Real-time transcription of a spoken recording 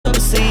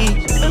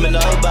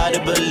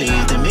nobody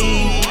believed in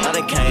me. Now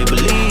they can't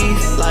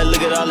believe. Like,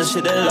 look at all the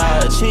shit that I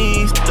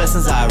achieved.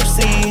 Blessings I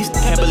received.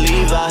 Can't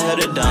believe I held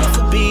it down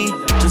for B.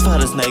 Just for her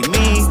to snake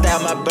me.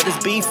 Stab my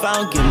brother's beef, I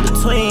don't get in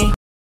between.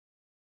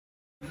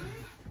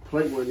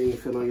 Plate wouldn't even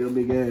fit on your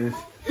big ass.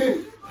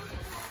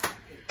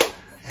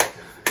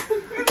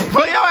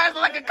 Put your ass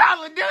like a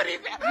Call of Duty.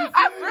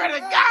 I swear to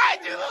God,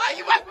 you look like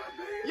you might.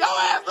 Your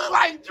ass look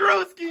like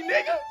Drewski,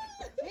 nigga.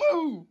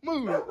 Move,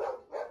 move. Look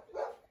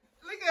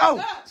at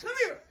that. Come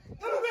here.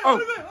 Oh.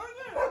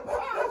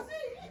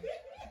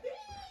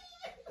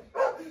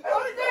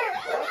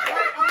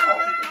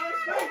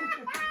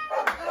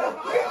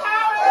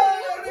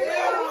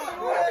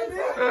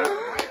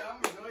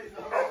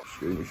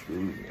 Excuse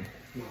me.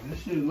 This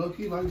shit low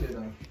key like that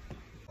though.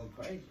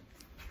 Okay.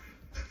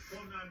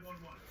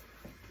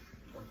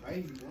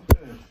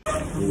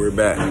 We're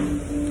back.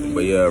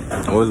 But yeah,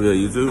 what's good,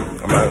 YouTube?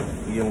 I'm out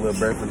getting a little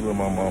breakfast with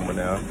my mama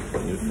now.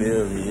 You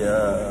feel me?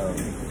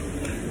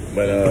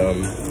 But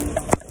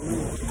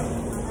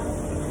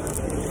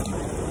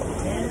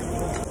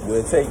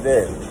we'll take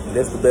that.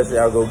 That's the best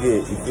y'all go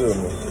get. You feel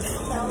me?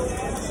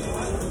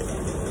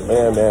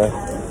 Man.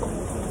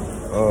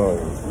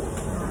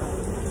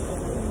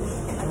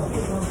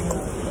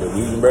 We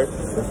eating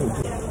breakfast?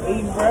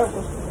 Eating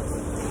breakfast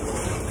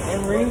in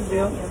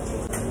Reedville.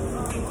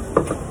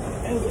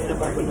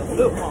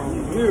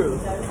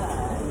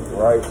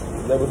 Right.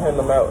 They was handing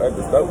them out at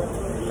the store.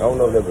 I don't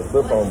know if they was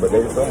flip phone, but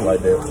they was something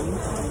like that.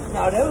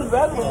 No, that was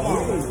regular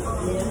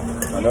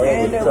phone. I know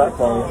they was track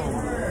phone,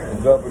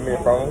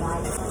 government phone.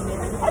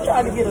 I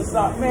tried to get a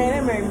sock.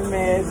 Man, that made me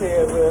mad as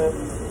hell, bro.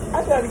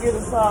 I tried to get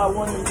a sock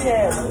one of the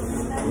tablets.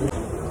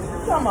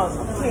 Talking about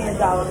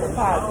 $10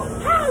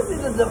 deposit. How is it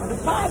a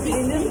deposit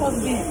and this supposed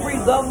to be free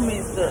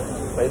government stuff?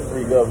 It's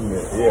free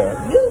government,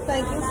 yeah. You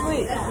think it's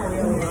sweet.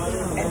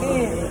 And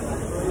then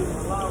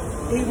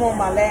he want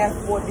my last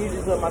 4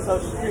 digits of my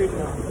social security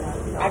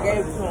number. I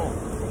gave it to him.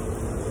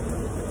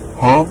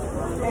 Huh?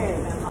 Man.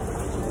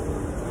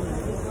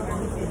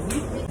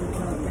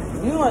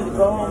 You want to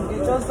go home and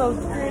get your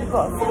social security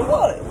card. For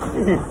what?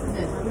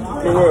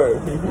 For what?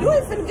 You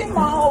ain't finna get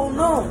my whole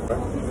number.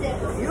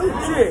 You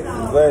trick.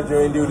 Glad you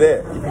ain't do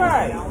that.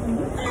 Right. I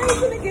ain't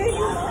finna get you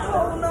my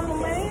whole number,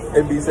 man.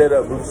 It be set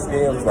up with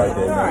scams like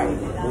that. Right.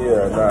 Man.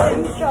 Yeah, nah.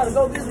 You try to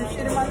go get some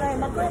shit in my name.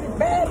 My credit's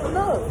bad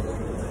enough.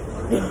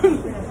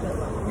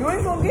 You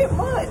ain't gonna get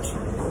much.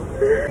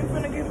 You ain't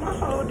finna get my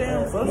whole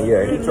damn social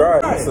Yeah, he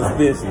tried. Right. He's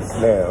suspicious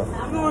now.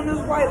 You and this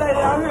white lady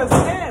out here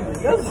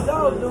scamming. That's what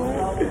y'all doing.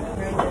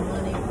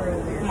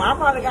 I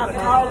probably gotta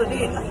call it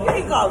in. You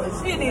ain't calling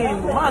shit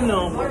in with my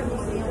number.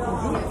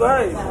 You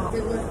crazy.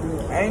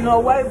 Ain't no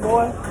way,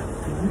 boy.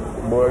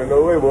 Boy, ain't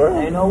no way, boy.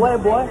 Ain't no way,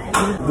 boy.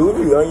 Do it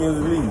be onions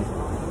and leaves.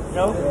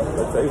 No.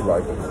 That tastes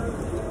like it.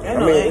 Ain't I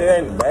mean, it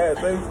ain't a bad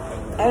taste.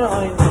 Ain't no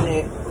onions in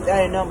it. That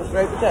ain't nothing but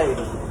straight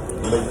potatoes.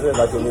 But it tastes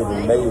like it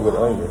was made with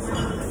onions.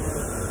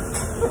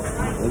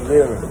 You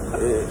feel me?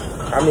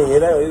 I mean,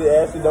 it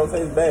actually don't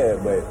taste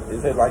bad, but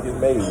it tastes like it's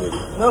made with it.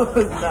 No,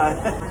 it's not.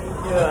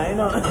 Yeah, ain't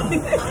no.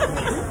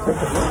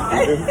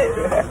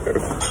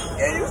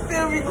 And you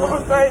still be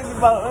going crazy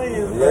about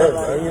onions. Yeah,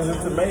 onions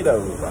and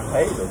tomatoes. I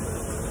hate them.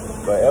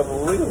 Forever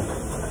will.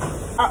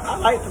 I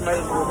like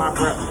tomatoes with my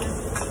breakfast.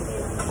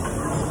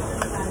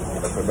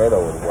 The tomato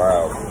was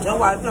wild. That's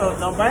why I told you,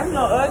 don't buy me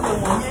no ugly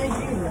ones.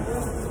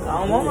 I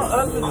don't want no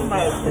ugly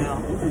tomatoes now.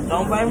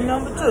 Don't buy me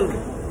number 2.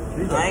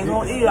 I ain't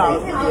gonna eat all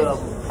of them.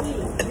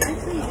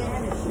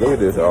 Look at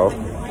this, y'all.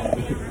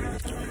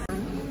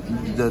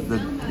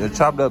 The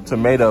chopped up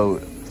tomato,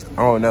 I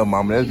don't know,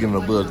 mama, that's giving a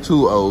bug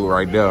too old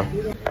right there.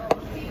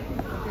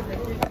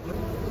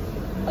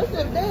 I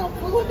said, damn,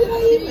 what did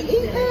I even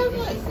eat last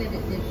night?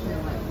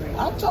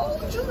 I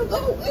told you to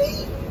go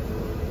eat.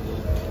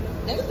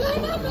 Next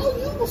thing I know,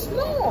 you were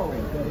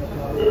snoring.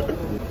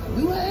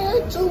 You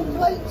had 2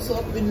 plates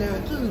up in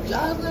there, too.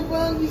 Jocelyn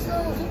brought me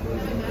something,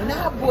 and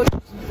I bought you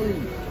some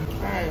food.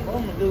 Alright, what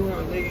I'm gonna do when I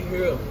leave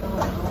here?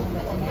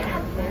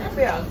 I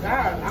feel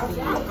outside.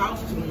 Outside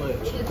costs too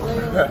much.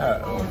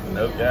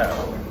 No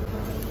doubt.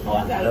 Oh, I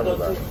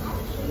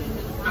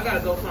gotta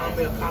go find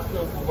me a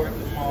costume for work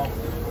tomorrow.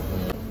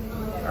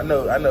 I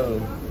know,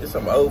 there's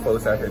some old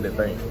folks out here that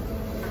think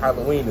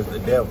Halloween is the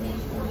devil.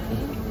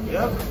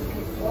 Yep.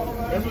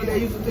 That's what they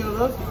used to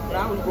tell us when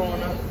I was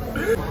growing up.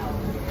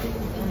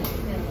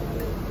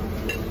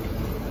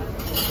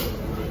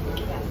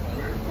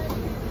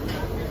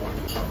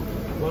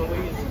 When we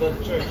used to go to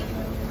church,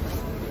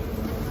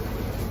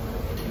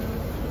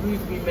 we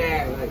used to be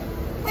mad, like,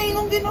 we ain't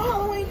gonna get no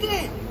Halloween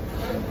candy.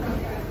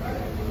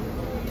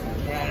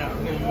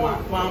 And my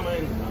mama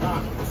and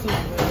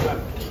sister was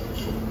like,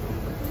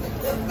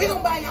 we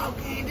gonna buy y'all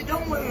candy,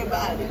 don't worry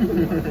about it.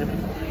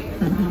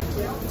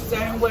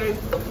 Same way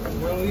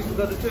when we used to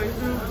go to church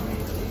too.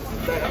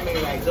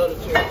 Like go to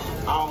church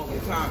all the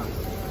time.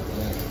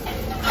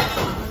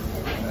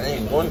 I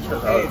ain't going to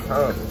church all the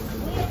time.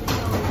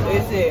 They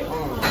said,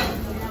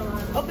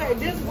 okay,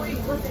 this week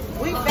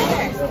we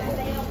fast.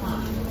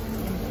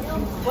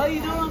 What are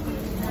you doing?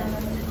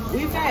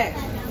 We fast.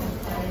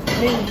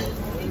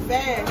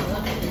 fast,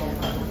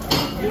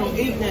 you don't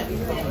eat nothing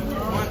from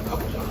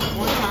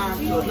one time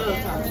to another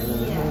time.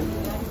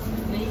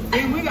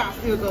 Then we got to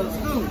still go to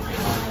school.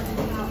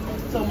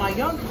 So my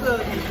younger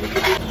cousin,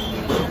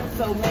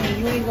 so man,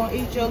 you ain't gonna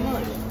eat your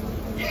lunch.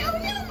 Hell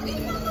yeah, I'm gonna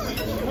eat my lunch.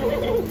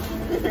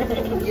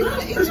 You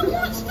gonna eat your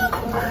lunch too?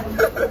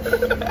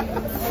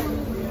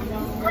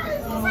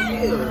 Crazy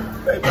as hell.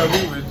 They thought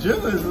we were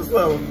jealous or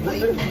something.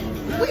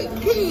 We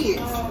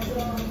kids.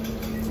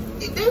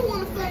 If they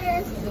want to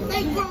fast,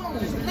 they grown.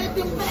 Let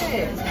them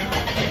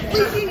fast. We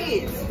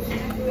kids.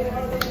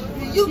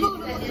 You go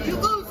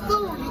to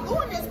school. You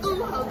go in that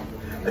schoolhouse.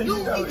 You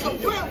don't eat your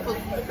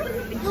breakfast.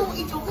 You don't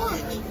eat your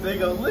lunch. They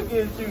gonna look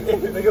at you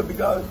and they gonna be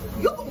gone.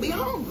 You gonna be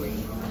hungry.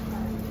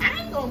 I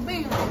ain't gonna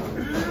be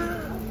hungry.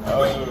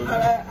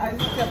 I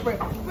just kept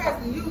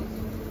pressing you.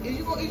 Is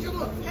you gonna eat your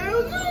lunch?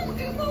 Hell yeah, I'm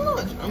gonna eat my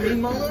lunch. I'm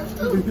eating my lunch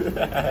too.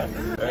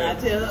 And I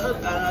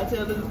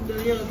tell the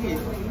young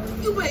kids,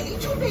 you better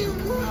eat your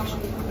damn lunch.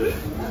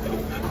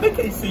 They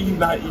can't see you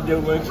not eat your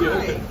lunch yet.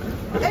 Right.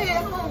 They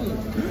at home.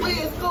 We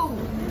at school.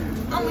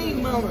 I'm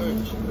eating my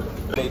lunch.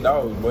 They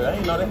dogs, but I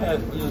didn't know they had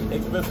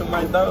expensive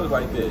nice dogs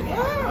like that.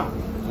 Yeah.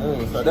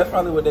 So that's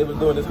probably what they was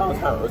doing this whole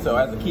time. So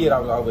as a kid, I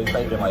was always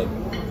thinking like,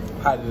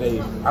 how did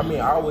they? I mean,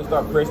 I always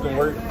thought Preston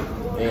worked,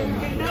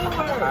 and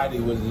Heidi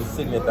was just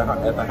sitting at the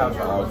house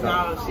all the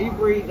time. No, she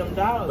breed them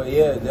dogs. But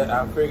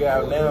yeah, I figured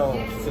out now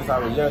since I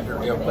was younger,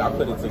 I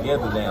put it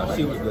together now.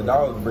 She was the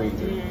dog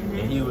breeder,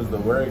 and he was the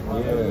work.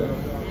 Yeah.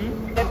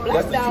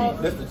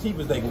 That's the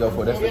cheapest they can go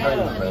for. That's the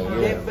crazy thing.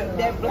 Yeah.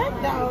 That black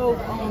dog,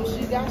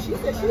 she said she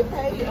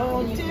paid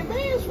 10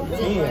 bands for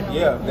him.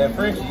 Yeah, that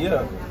Frenchie,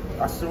 yeah.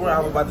 I swear I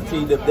was about to tell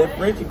you that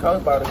Frenchie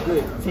cost about a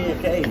good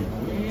 10K.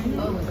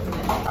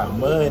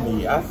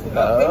 Money. I said,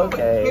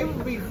 okay.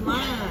 People be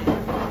flying to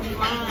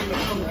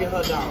come get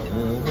her dog.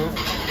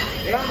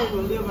 They don't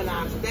even live in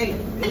our state.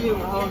 They live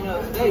in a whole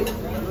nother state.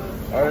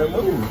 All right,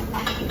 move.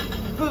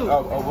 Who?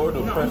 Where the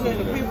I'm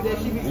saying the people that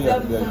she be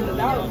selling the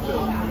dollars to.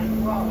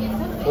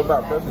 What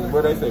about Preston?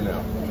 What they say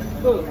now?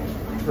 Who?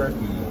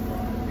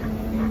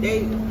 Preston.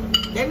 They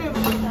live.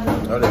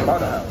 Oh, they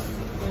bought a house.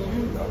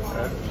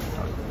 Okay.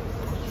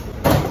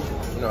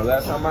 You know,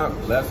 last time I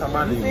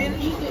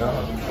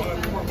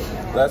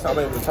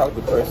even talked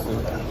to Preston.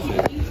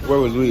 Where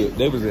was we?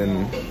 They was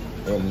in.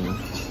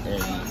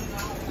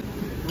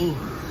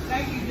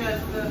 Thank you,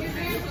 Justin.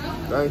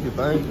 Thank you.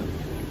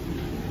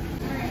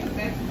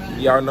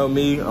 Y'all know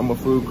me. I'm a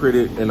food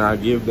critic, and I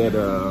give that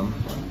a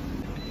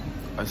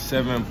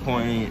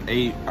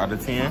 7.8 out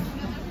of 10.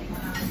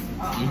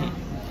 I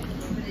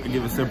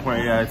give it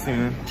 7.8 out of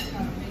 10.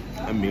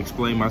 Let me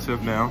explain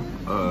myself now.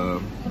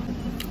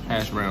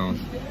 Hash browns.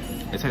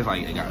 It tastes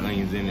like it got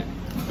onions in it.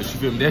 But you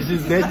feel me? That's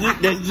just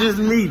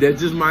me.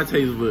 That's just my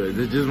taste bud.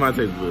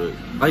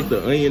 Like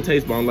the onion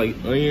taste, but I don't like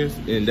onions,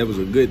 and that was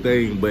a good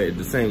thing. But at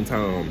the same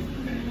time,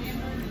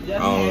 did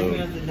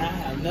not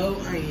have no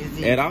onions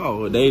in at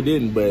all. They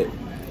didn't, but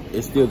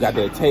it still got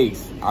that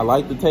taste. I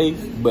like the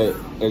taste, but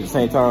at the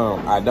same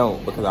time, I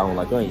don't because I don't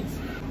like onions.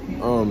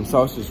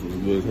 Sausage was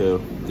good as hell.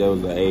 That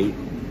was an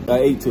 8. I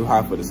ate too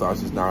high for the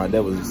sausage. Nah,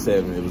 that was a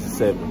 7. It was a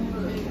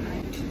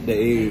 7. The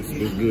eggs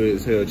was good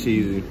as hell,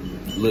 cheesy.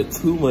 A little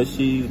too much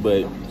cheese,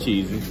 but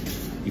cheesy.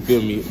 You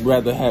feel me?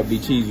 Rather be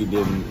cheesy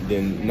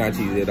than not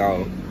cheesy at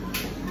all.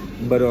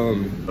 But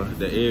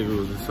the egg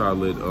was a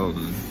solid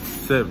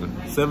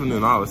 7. 7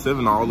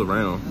 all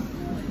around,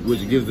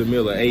 which gives the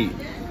meal an 8.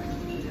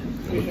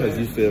 Because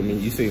you feel me?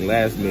 You seen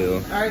last meal.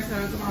 All right,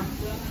 son, come on.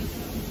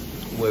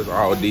 Was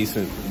all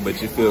decent,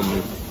 but you feel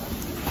me?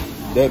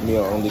 That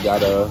meal only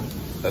got a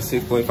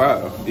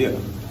 6.5. Yeah.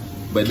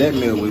 But that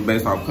meal was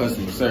based on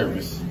customer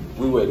service.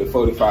 We waited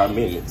 45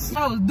 minutes.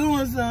 I was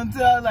doing something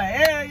till I was like,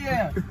 hell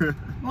yeah.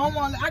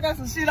 Walmart, I got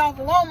some shit off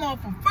of Walmart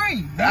for free.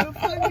 You know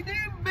what you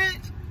did,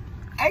 bitch?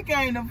 I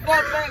came the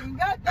fuck back and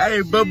got that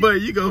shit. Hey,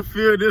 but you gonna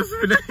feel this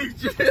for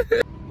next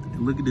year.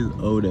 Look at this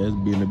old ass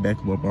be in the back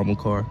of my mama's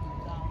car.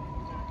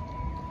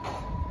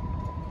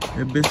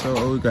 That bitch so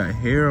old, got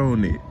hair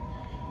on it.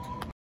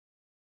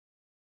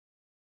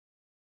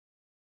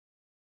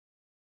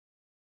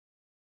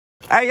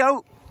 Hey,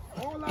 yo.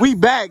 We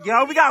back,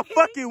 yo. We got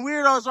fucking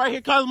weirdos right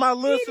here calling my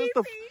little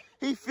sister.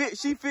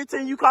 She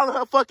 15, you calling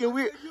her fucking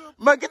weird.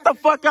 Bro, get the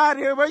fuck out of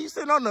here, bro. You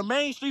sitting on the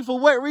main street for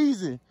what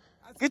reason?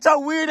 Get your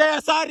weird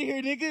ass out of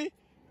here, nigga.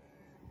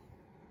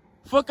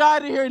 Fuck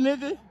out of here,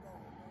 nigga.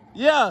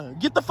 Yeah,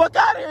 get the fuck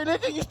out of here,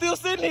 nigga. You still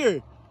sitting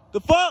here.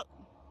 The fuck?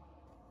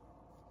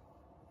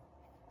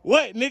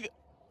 What, nigga?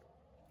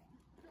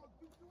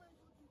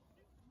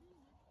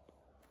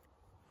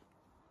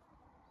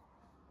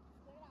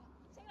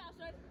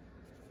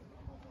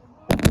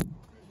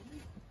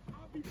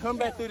 Come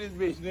back through this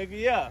bitch, nigga,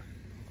 yeah.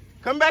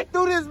 Come back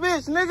through this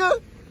bitch, nigga.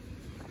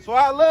 That's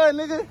why I love,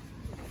 nigga.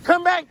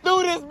 Come back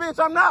through this bitch.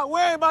 I'm not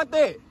worried about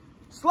that.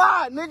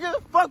 Slide, nigga.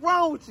 Fuck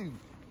wrong with you?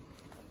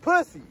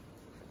 Pussy.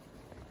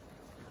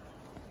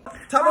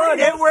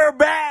 And we're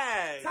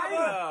back.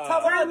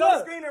 Tavon,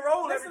 don't screen and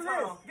roll every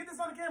time. Get this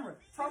on the camera.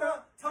 Tavon,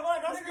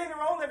 don't screen and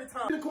roll every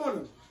time. In the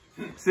corner.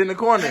 Sit in the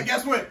corner. And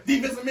guess what?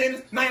 Defensive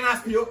minutes, 99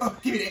 spill.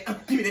 Give me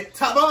that. Give me that.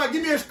 Top on,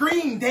 give me a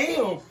screen.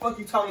 Damn. Fuck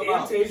you talking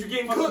about? Damn, Tez, you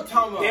getting cooked.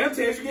 Damn,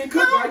 Tez, you getting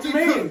cooked. Guard your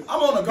man.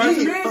 I'm on a Guard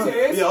your beat. man,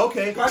 Tez. Yeah,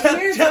 okay.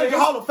 Challenger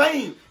Hall of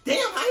Fame.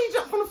 Damn, how you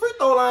jump from the free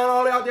throw line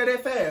all the way out there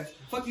that fast?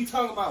 Fuck you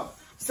talking about?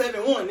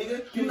 7-1,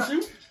 nigga. Can you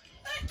shoot?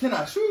 Can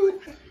I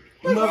shoot?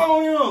 You know how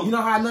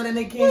I know that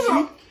nigga can't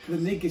shoot?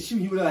 Because nigga can shoot.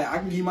 He was like, I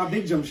can give you my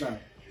big jump shot.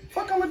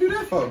 Fuck I'm gonna do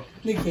that for?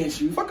 Nigga can't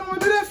shoot. Fuck I'm gonna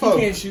do that for?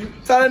 He can't shoot.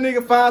 Tell that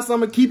nigga find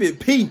something, keep it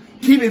P.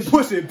 Keep it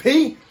pushing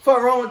P. Fuck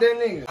wrong with that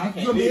nigga.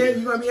 You gonna be here?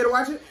 You gonna be here to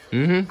watch it?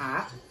 Mm-hmm.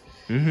 Alright.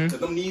 Mm-hmm. Cause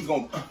them knees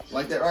gonna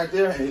like that right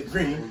there and it's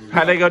green.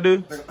 How they gonna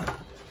do?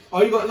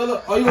 All you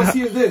gonna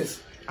see is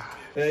this.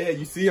 Yeah,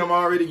 you see I'm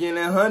already getting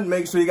that hunt.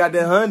 Make sure you got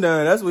that hunt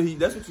done. That's what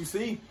you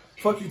see.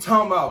 Fuck you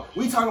talking about.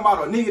 We talking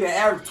about a nigga that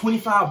averaged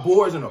 25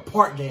 boards in a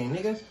park game,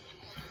 nigga.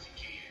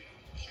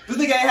 This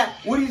nigga ain't had,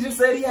 what he just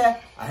said he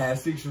had? I had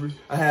 6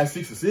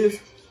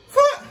 assists.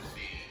 Fuck.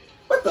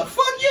 What the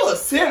fuck? You a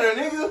center,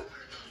 nigga.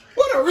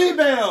 What are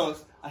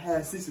rebounds? I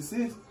had 6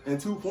 assists and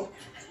 2 points.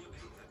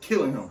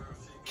 Killing him.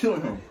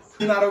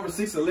 He not over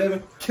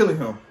 6'11", killing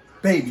him.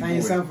 Baby boy.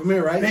 Ain't sound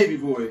familiar, right? Baby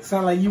boy.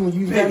 Sound like you when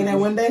you was bragging that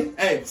one day?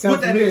 Hey, sound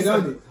what that familiar, nigga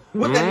don't say? it?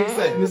 What that nigga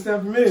say? You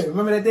sound familiar.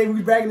 Remember that day we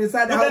was bragging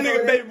inside the What house?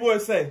 that nigga baby boy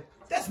say?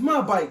 That's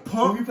my bike, When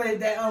punk. we played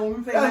that,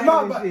 That's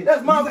my bike.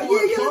 That's my boy. Yeah,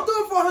 let's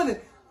do it for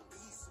 100.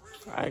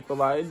 I ain't gonna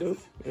lie, it do.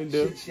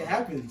 Shit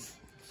happens.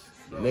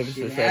 Niggas should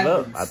Shit shut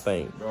up, happens. I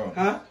think. Bro.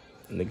 Huh?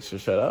 Niggas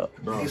should shut up.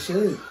 It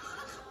should.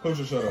 Who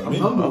should shut up? I'm Me?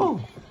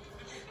 humble.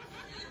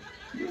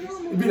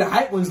 It be the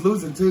hype ones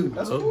losing too.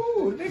 That's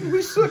cool. Nigga,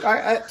 we shook.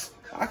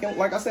 I can,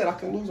 like I said, I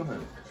can lose on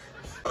him.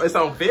 It's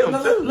on film,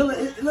 too. Look,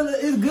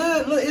 it's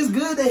good. Look, it's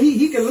good that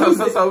he can lose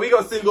it. So we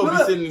gonna be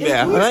sitting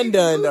there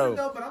Hyundai,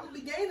 though. But I'm gonna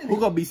be gaining Who it.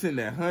 gonna be sitting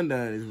there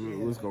Hyundai is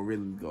what's gonna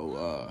really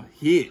go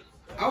hit.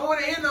 I want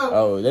to hear no.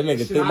 Oh, that nigga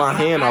Shit, threw my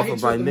hand off hit of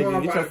you my tomorrow,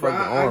 nigga. Get your bro.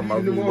 fucking I arm hit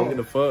off you me. tomorrow. What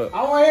the fuck?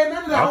 I want to hear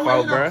none of that. My I fault,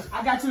 want to hear bruh.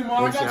 I got you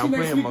tomorrow. I got you I'm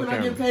next playing week my when I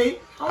get camera. paid.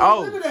 I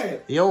want none of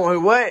that. You don't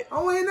want what? I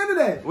don't want to hear none of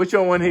that. What you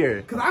don't want to hear?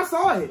 Because I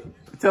saw it.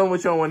 Tell them what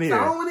you don't want to So I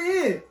hear. don't want to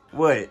hear it.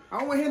 What? I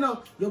don't want to hear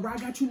no, yo, bro, I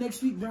got you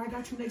next week, bro. I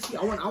got you next week.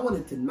 I want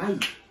it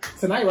tonight.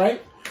 Tonight,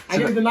 right? I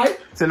get it tonight?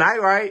 Tonight,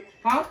 right?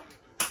 Huh?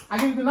 I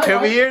get it tonight, Can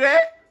right? we hear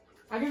that?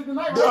 I get it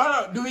tonight,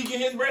 right? Do we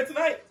get his bread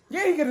tonight?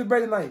 Yeah, he get his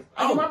bread tonight.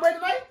 I get my bread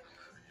tonight?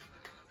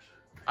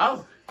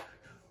 Oh.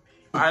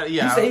 Yeah.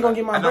 You say he gonna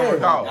get my I don't bread.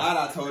 recall.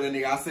 God, I told that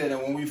nigga, I said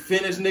that when we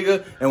finish,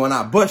 nigga, and when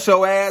I bust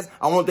your ass,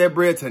 I want that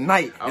bread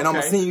tonight, and I'm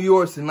gonna send you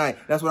yours tonight.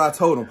 That's what I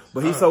told him.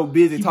 But he's so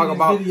busy talking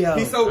about,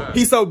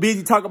 he's so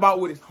busy talking about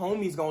what his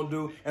homies gonna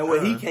do and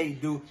what he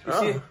can't do.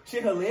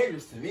 Shit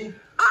hilarious to me. Shit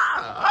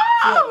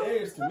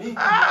hilarious to me.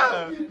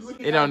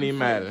 It don't even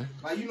matter.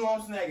 Like, you know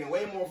I'm snagging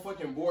way more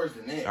fucking boards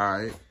than that. All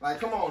right. Like,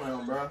 come on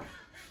now, bro.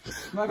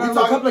 I got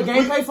a couple of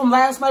gameplay from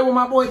last night with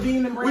my boy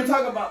Bean and We Brandon.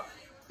 talking about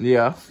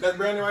Yeah. that's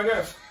Brandon right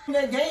there.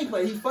 That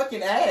gameplay, he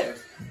fucking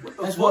ass. What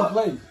the That's fuck?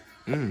 one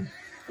play.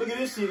 Look at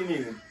this shit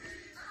nigga.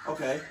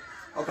 Okay.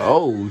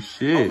 Oh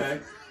shit. Okay.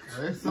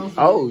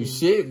 Oh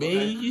shit,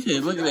 Bean. You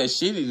should look at that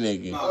shitty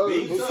nigga. Nah,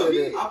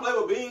 Bean, I play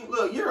with Bean.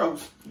 Look,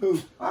 Euros. Who?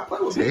 I play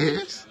with Bean.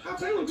 Yes. I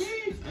play with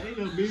Bean. I ain't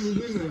no Bean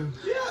was in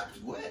there. Yeah.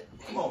 What?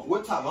 Come on.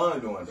 What top line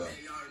doing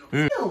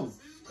though? Yo.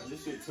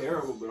 This shit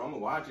terrible, but I'm gonna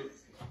watch it.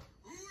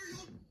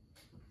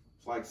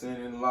 It's like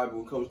sitting in the lobby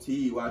with Coach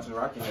T watching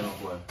Rockingham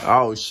play.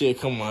 Oh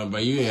shit, come on, bro.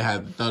 You didn't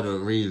have to throw the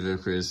reason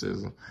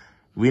criticism.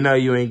 We know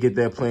you ain't get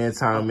that playing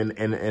time and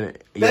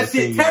that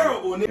shit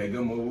terrible, nigga. Okay,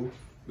 good move.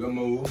 Good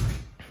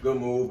move. Good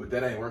move, but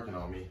that ain't working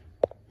on me.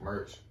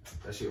 Merch.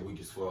 That shit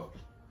weak as fuck.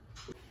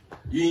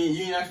 You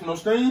ain't asking no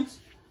screens?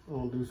 I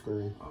don't do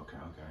screen. Okay.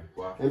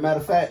 Well, As a matter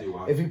of fact,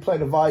 if he play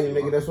the volume,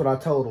 nigga, that's what I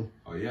told him.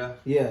 Oh yeah?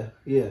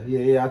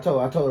 Yeah. I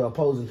told the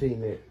opposing team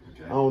that.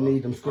 Okay. I don't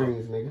need them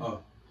screens, nigga. Oh.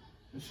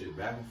 This shit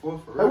back and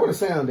forth for Hey, real. where the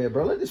sound at,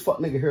 bro? Let this fuck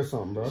nigga hear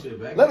something, bro. Shit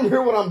back Let him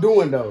hear what I'm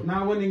doing, though. Nah,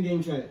 I wasn't in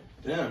game chat.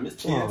 Damn,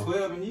 it's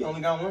 10-12 and he only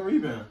got 1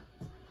 rebound.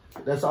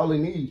 That's all he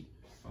need.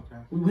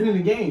 Okay. We winning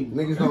the game.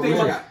 Niggas You don't think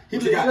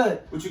miss.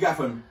 What you got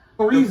for me?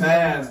 For The reason.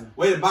 pass,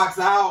 way to box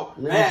out,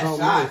 Niggas bad don't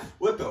shot. miss.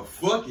 What the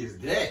fuck is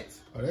that?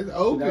 Oh, that's That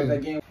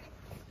open. game.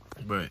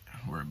 But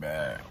we're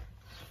back.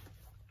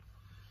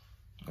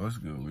 What's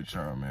good with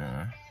y'all,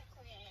 man?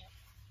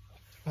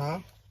 Huh?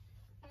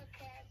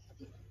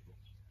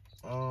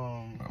 My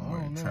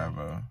boy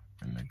Tavo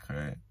in the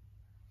cut.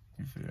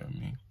 You feel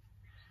me?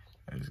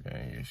 I just got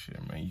your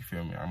shit, man. You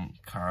feel me? I'm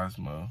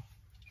Cosmo.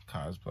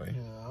 Cosplay.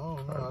 Yeah, I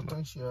don't know. I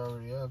think she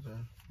already out there.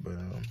 But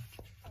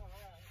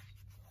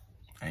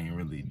I ain't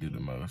really do the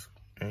most.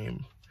 I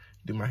ain't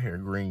do my hair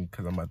green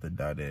because I'm about to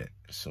dye that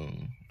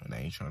soon. And I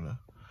ain't trying to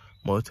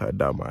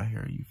multi-dye my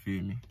hair, you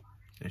feel me?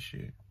 That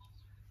shit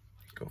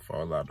go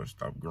fall out or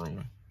stop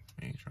growing.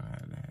 I ain't trying to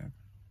have that happen.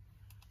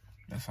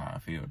 That's how I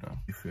feel though.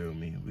 You feel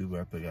me? We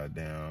about to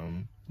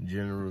goddamn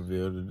gender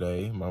reveal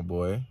today, my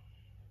boy.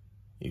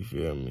 You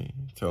feel me?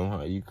 Tell him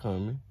how you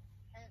coming.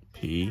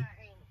 P.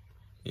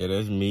 Yeah,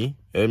 that's me.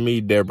 That's me,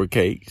 Deborah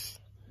Cakes.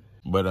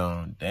 But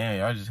damn,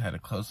 y'all just had a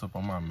close up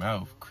on my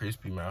mouth.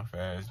 Crispy mouth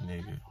ass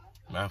nigga.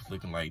 Mouth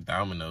looking like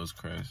Domino's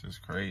crust. It's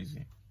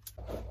crazy.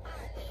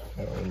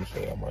 Let me show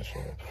y'all my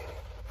shirt.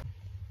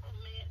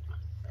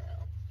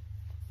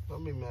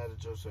 Don't be mad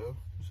at yourself.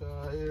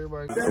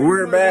 Everybody.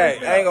 We're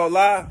back. I ain't gonna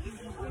lie.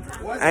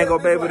 I ain't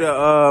gonna be able to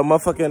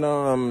motherfucking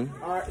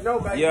Alright, no,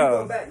 back. yeah. You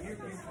go back.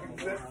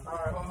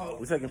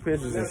 We're taking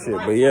pictures and shit,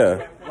 but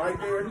yeah.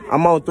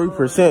 I'm on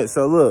 3%,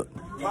 so look.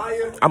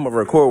 I'ma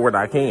record what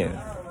I can.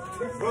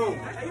 Boom.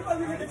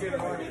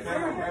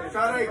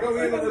 Sorry, go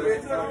in a little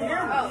bit.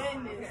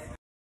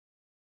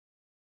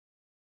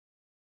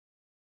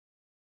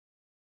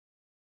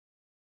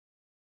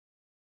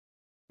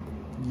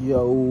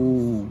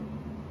 Yo,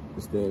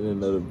 it's in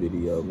another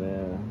video,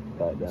 man.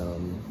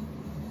 Goddamn,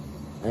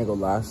 I ain't gonna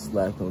lie, I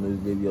slacked on this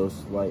video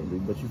slightly,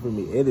 but you feel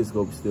me? Edit's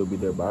gonna still be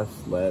there, but I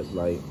slacked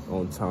like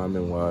on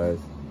timing wise.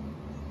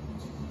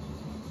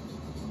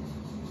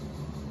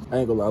 I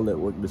ain't gonna lie, I let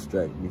work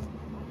distract me,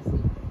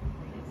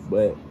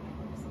 but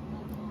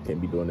can't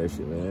be doing that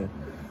shit, man.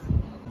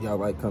 Y'all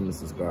like, comment,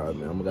 subscribe,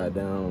 man. I'm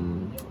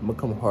gonna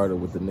come harder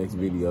with the next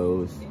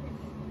videos,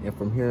 and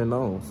from here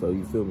on, so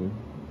you feel me?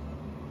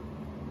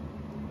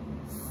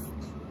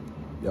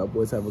 Y'all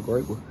boys have a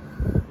great one.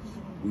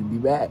 We be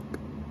back.